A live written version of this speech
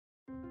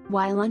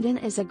Why London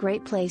is a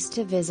great place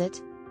to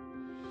visit.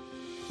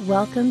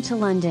 Welcome to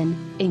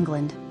London,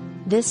 England.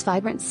 This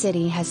vibrant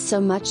city has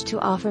so much to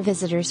offer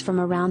visitors from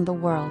around the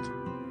world.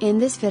 In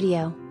this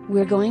video,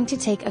 we're going to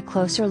take a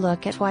closer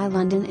look at why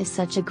London is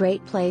such a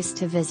great place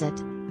to visit.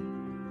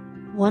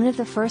 One of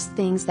the first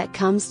things that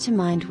comes to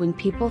mind when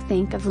people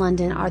think of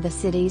London are the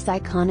city's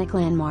iconic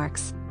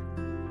landmarks.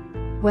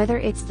 Whether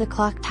it's the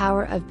clock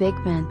tower of Big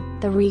Ben,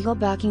 the regal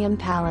Buckingham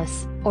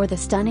Palace, or the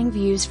stunning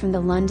views from the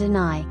London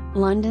Eye,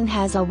 London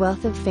has a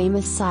wealth of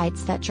famous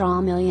sights that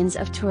draw millions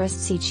of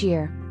tourists each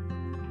year.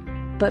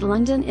 But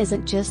London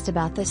isn't just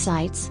about the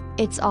sights,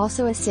 it's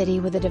also a city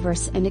with a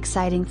diverse and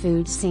exciting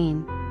food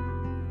scene.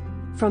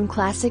 From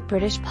classic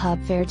British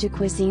pub fare to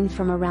cuisine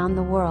from around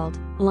the world,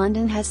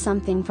 London has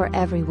something for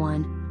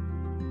everyone.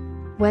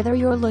 Whether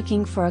you're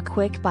looking for a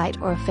quick bite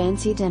or a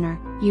fancy dinner,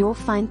 you'll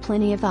find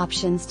plenty of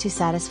options to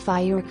satisfy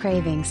your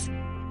cravings.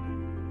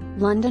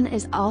 London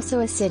is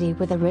also a city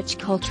with a rich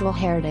cultural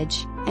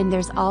heritage, and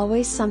there's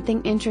always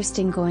something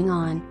interesting going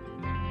on.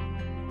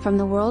 From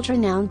the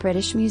world-renowned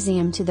British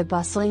Museum to the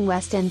bustling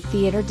West End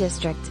Theatre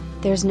District,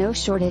 there's no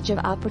shortage of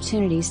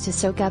opportunities to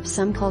soak up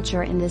some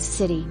culture in this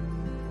city.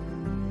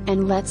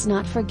 And let's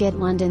not forget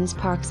London's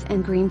parks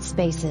and green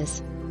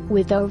spaces.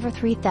 With over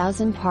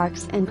 3,000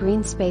 parks and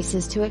green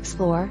spaces to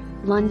explore,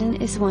 London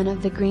is one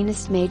of the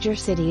greenest major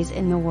cities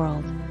in the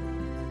world.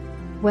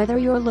 Whether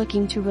you're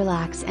looking to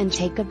relax and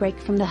take a break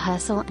from the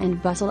hustle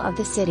and bustle of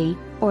the city,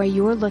 or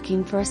you're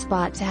looking for a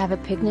spot to have a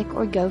picnic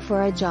or go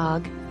for a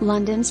jog,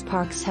 London's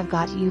parks have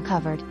got you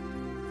covered.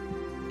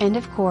 And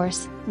of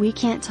course, we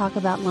can't talk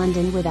about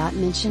London without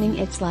mentioning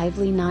its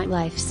lively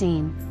nightlife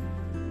scene.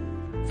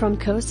 From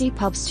cozy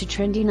pubs to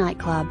trendy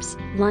nightclubs,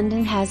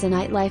 London has a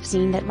nightlife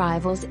scene that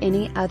rivals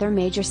any other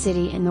major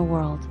city in the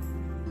world.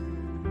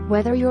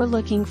 Whether you're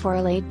looking for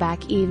a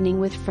laid-back evening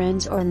with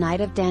friends or a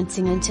night of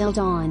dancing until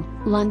dawn,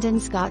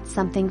 London's got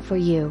something for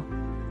you.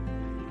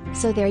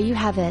 So there you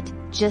have it,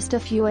 just a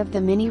few of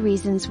the many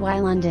reasons why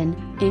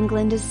London,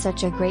 England is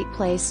such a great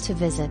place to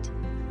visit.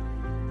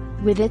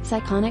 With its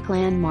iconic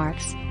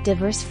landmarks,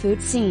 diverse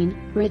food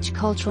scene, rich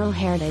cultural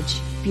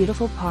heritage,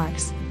 beautiful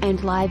parks,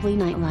 and lively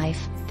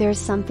nightlife, there's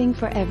something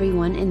for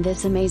everyone in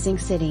this amazing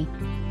city.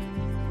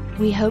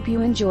 We hope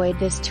you enjoyed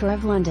this tour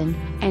of London,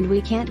 and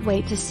we can't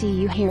wait to see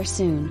you here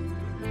soon.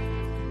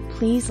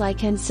 Please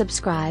like and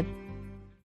subscribe,